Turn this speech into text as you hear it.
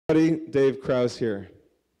Howdy, Dave Krauss here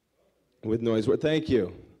with NoiseAware. Thank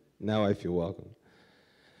you. Now I feel welcome.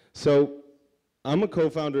 So I'm a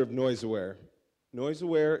co-founder of NoiseAware.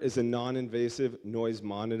 NoiseAware is a non-invasive noise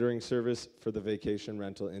monitoring service for the vacation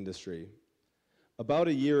rental industry. About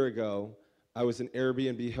a year ago, I was an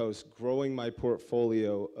Airbnb host growing my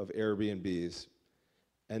portfolio of Airbnbs.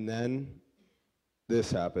 And then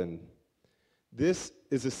this happened. This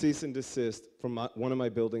is a cease and desist from one of my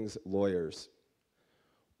building's lawyers.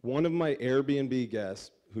 One of my Airbnb guests,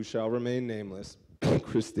 who shall remain nameless,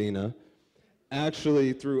 Christina,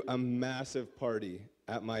 actually threw a massive party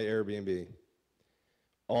at my Airbnb.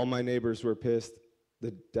 All my neighbors were pissed. The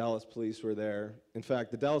Dallas police were there. In fact,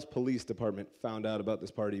 the Dallas Police Department found out about this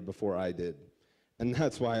party before I did. And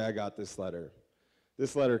that's why I got this letter.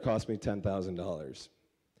 This letter cost me $10,000.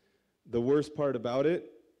 The worst part about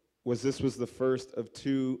it was this was the first of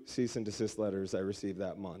 2 cease and desist letters I received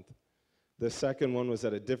that month. The second one was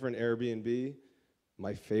at a different Airbnb,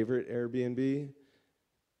 my favorite Airbnb,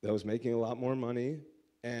 that was making a lot more money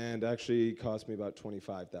and actually cost me about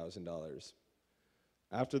 $25,000.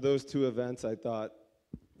 After those 2 events, I thought,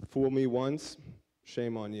 fool me once,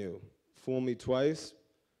 shame on you. Fool me twice,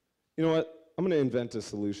 you know what? I'm going to invent a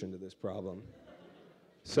solution to this problem.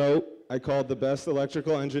 So I called the best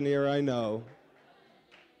electrical engineer I know,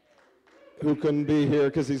 who couldn't be here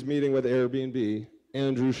because he's meeting with Airbnb,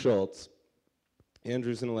 Andrew Schultz.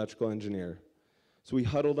 Andrew's an electrical engineer. So we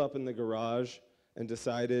huddled up in the garage and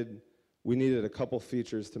decided we needed a couple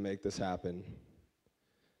features to make this happen.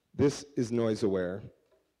 This is NoiseAware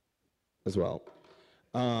as well.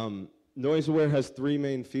 NoiseAware has 3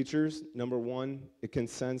 main features. Number 1, it can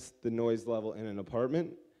sense the noise level in an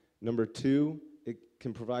apartment. Number 2, it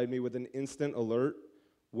can provide me with an instant alert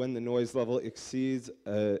when the noise level exceeds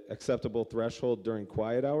an acceptable threshold during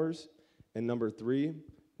quiet hours. And number 3,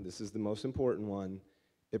 this is the most important one,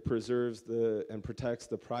 it preserves and protects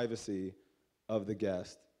the privacy of the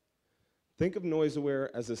guest. Think of NoiseAware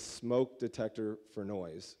as a smoke detector for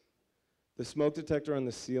noise. The smoke detector on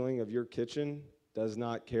the ceiling of your kitchen does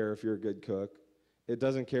not care if you're a good cook. It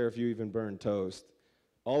doesn't care if you even burn toast.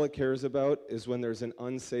 All it cares about is when there's an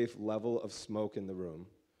unsafe level of smoke in the room.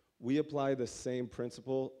 We apply the same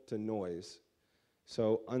principle to noise.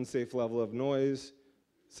 So unsafe level of noise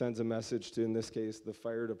sends a message to, in this case, the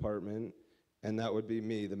fire department, and that would be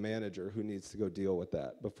me, the manager, who needs to go deal with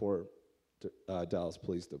that before Dallas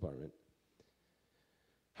Police Department.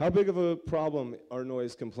 How big of a problem are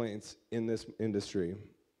noise complaints in this industry?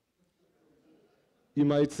 You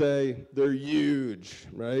might say they're huge,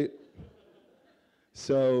 right?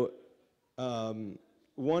 So 1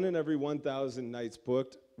 in every 1,000 nights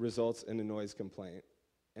booked results in a noise complaint.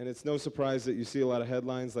 And it's no surprise that you see a lot of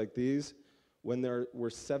headlines like these when there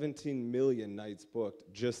were 17 million nights booked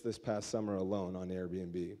just this past summer alone on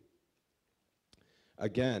Airbnb.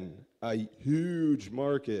 Again, a huge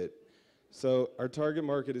market. So our target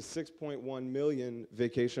market is 6.1 million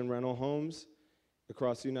vacation rental homes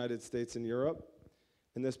across the United States and Europe.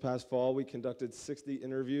 And this past fall, we conducted 60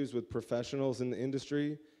 interviews with professionals in the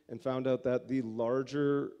industry and found out that the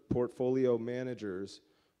larger portfolio managers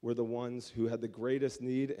were the ones who had the greatest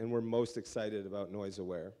need and were most excited about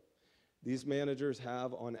NoiseAware. These managers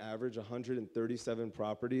have, on average, 137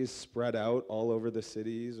 properties spread out all over the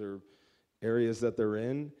cities or areas that they're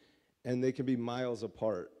in, and they can be miles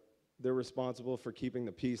apart. They're responsible for keeping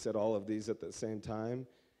the peace at all of these at the same time,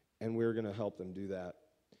 and we're going to help them do that.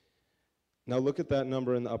 Now look at that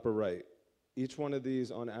number in the upper right. Each one of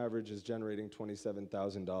these, on average, is generating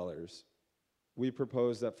 $27,000. We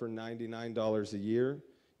propose that for $99 a year,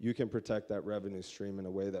 you can protect that revenue stream in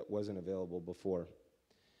a way that wasn't available before.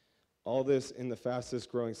 All this in the fastest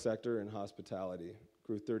growing sector in hospitality,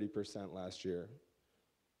 grew 30% last year.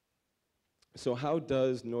 So how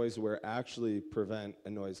does NoiseAware actually prevent a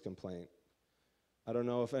noise complaint? I don't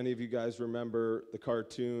know if any of you guys remember the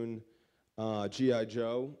cartoon G.I.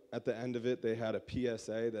 Joe. At the end of it, they had a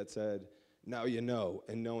PSA that said, "Now you know,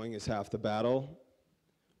 and knowing is half the battle."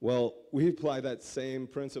 Well, we apply that same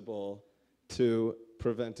principle to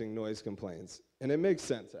preventing noise complaints. And it makes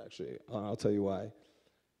sense, actually. I'll tell you why.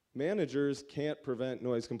 Managers can't prevent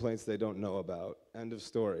noise complaints they don't know about. End of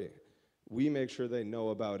story. We make sure they know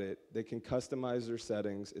about it. They can customize their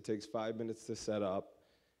settings. It takes 5 minutes to set up.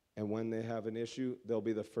 And when they have an issue, they'll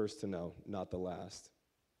be the first to know, not the last.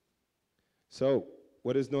 So,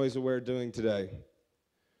 what is NoiseAware doing today?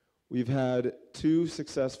 We've had 2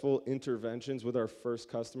 successful interventions with our first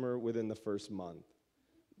customer within the first month.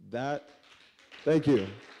 Thank you.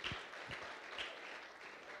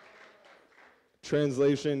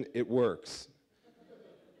 Translation, it works.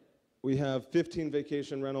 We have 15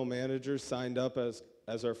 vacation rental managers signed up as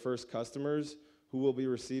as our first customers who will be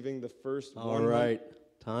receiving the first All right,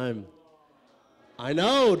 time. I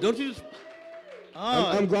know, don't you just...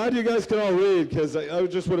 I'm glad you guys can all read, because I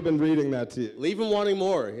just would have been reading that to you. Leave them wanting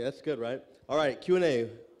more. Yeah, that's good, right? All right, Q&A. Here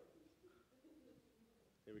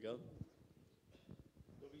we go.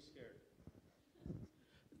 Don't be scared.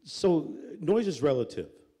 So noise is relative.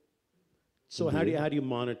 So how do you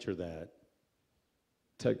monitor that?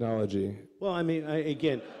 Technology. Well, I mean,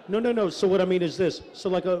 again, no. So what I mean is this. So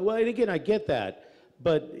like, well, and again, I get that,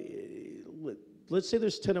 but let's say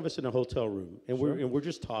there's 10 of us in a hotel room, and we're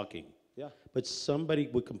just talking. Yeah. But somebody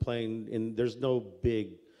would complain, and there's no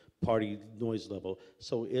big party noise level.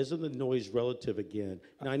 So isn't the noise relative again?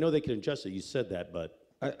 And I know they can adjust it. You said that, but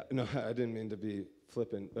No, I didn't mean to be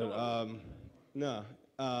flippant, but no.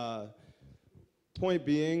 Point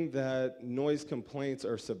being that noise complaints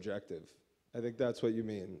are subjective. I think that's what you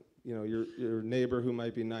mean. You know, your neighbor who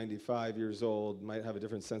might be 95 years old might have a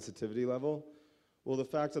different sensitivity level. Well, the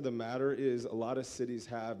fact of the matter is a lot of cities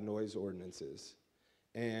have noise ordinances,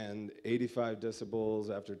 and 85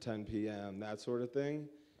 decibels after 10 p.m., that sort of thing.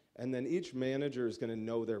 And then each manager is going to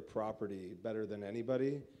know their property better than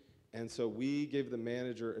anybody. And so we give the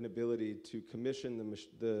manager an ability to commission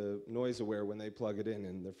the NoiseAware when they plug it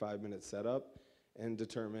in their 5-minute setup and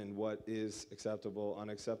determine what is acceptable,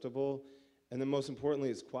 unacceptable. And then most importantly,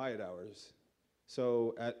 it's quiet hours.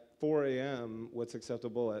 So at 4 a.m., what's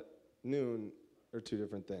acceptable at noon are two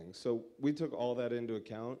different things. So we took all that into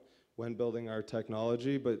account when building our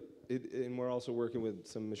technology, and we're also working with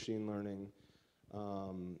some machine learning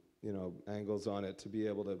angles on it to be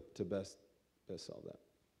able to best solve that.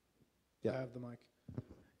 Yeah. I have the mic.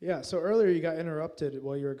 Yeah, so earlier you got interrupted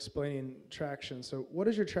while you were explaining traction. So what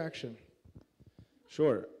is your traction?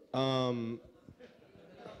 Sure.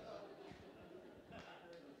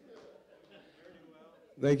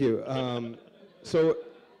 Thank you. So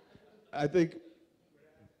I think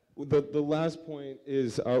the last point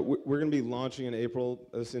is we're going to be launching in April.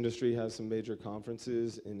 This industry has some major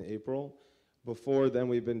conferences in April. Before then,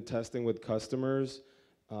 we've been testing with customers.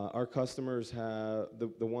 Our customers have,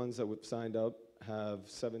 the ones that we've signed up have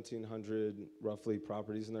 1,700 roughly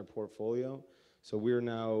properties in their portfolio. So we're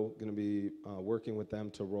now going to be working with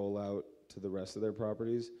them to roll out to the rest of their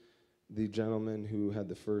properties. The gentleman who had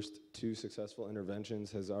the first 2 successful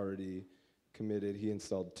interventions has already committed. He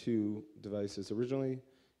installed 2 devices originally.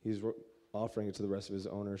 He's offering it to the rest of his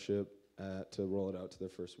ownership to roll it out to their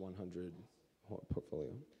first 100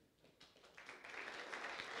 portfolio.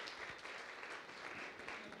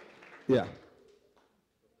 Yeah.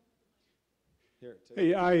 Here,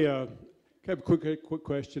 hey, I have a quick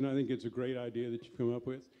question. I think it's a great idea that you've come up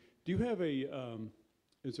with. Do you have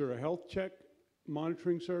is there a health check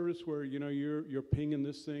monitoring service where you're pinging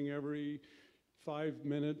this thing every 5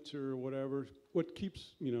 minutes or whatever? What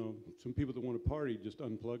keeps some people that want to party just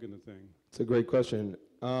unplugging the thing? It's a great question.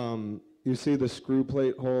 You see the screw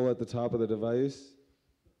plate hole at the top of the device?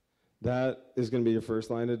 That is going to be your first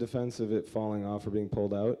line of defense of it falling off or being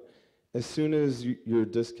pulled out. As soon as you're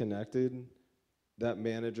disconnected, that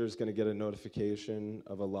manager is going to get a notification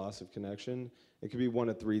of a loss of connection. It could be one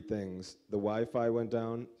of 3 things. The Wi-Fi went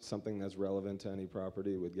down, something that's relevant to any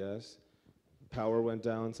property, would guess. Power went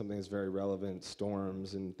down, something that's very relevant,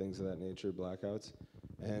 storms and things of that nature, blackouts.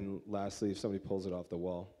 And lastly, if somebody pulls it off the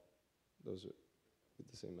wall, those are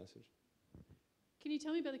the same message. Can you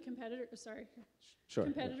tell me about the Sure.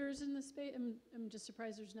 competitors in this space? I'm just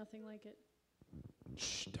surprised there's nothing like it.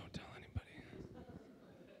 Shh, don't tell anybody.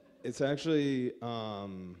 It's actually,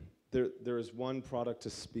 there is one product to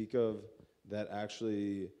speak of that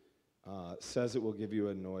actually says it will give you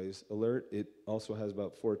a noise alert. It also has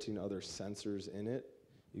about 14 other sensors in it.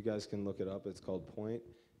 You guys can look it up. It's called Point.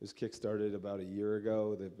 It was kickstarted about a year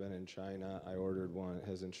ago. They've been in China. I ordered one. It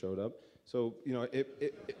hasn't showed up. So,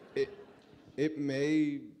 it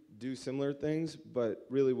may do similar things, but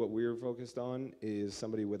really what we're focused on is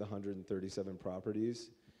somebody with 137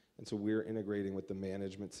 properties. And so we're integrating with the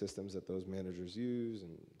management systems that those managers use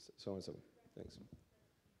and so on and so on. Thanks.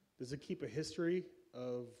 Does it keep a history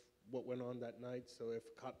of what went on that night? So if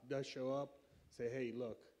a cop does show up, say, hey,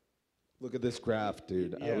 look at this graph,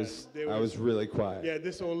 dude. Yeah, I was really quiet. Yeah,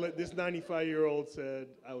 this 95-year-old said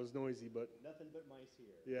I was noisy, but nothing but mice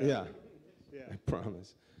here. Yeah. I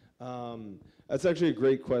promise. That's actually a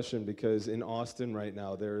great question, because in Austin right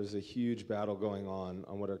now there is a huge battle going on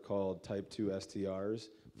what are called type 2 STRs,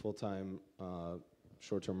 full-time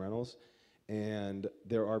short-term rentals. And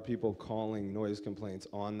there are people calling noise complaints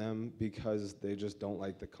on them because they just don't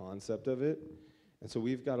like the concept of it. And so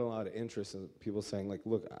we've got a lot of interest in people saying, like,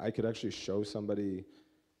 look, I could actually show somebody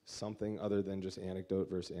something other than just anecdote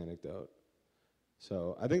versus anecdote.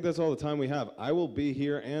 So I think that's all the time we have. I will be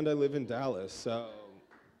here, and I live in Dallas, so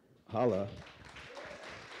holla.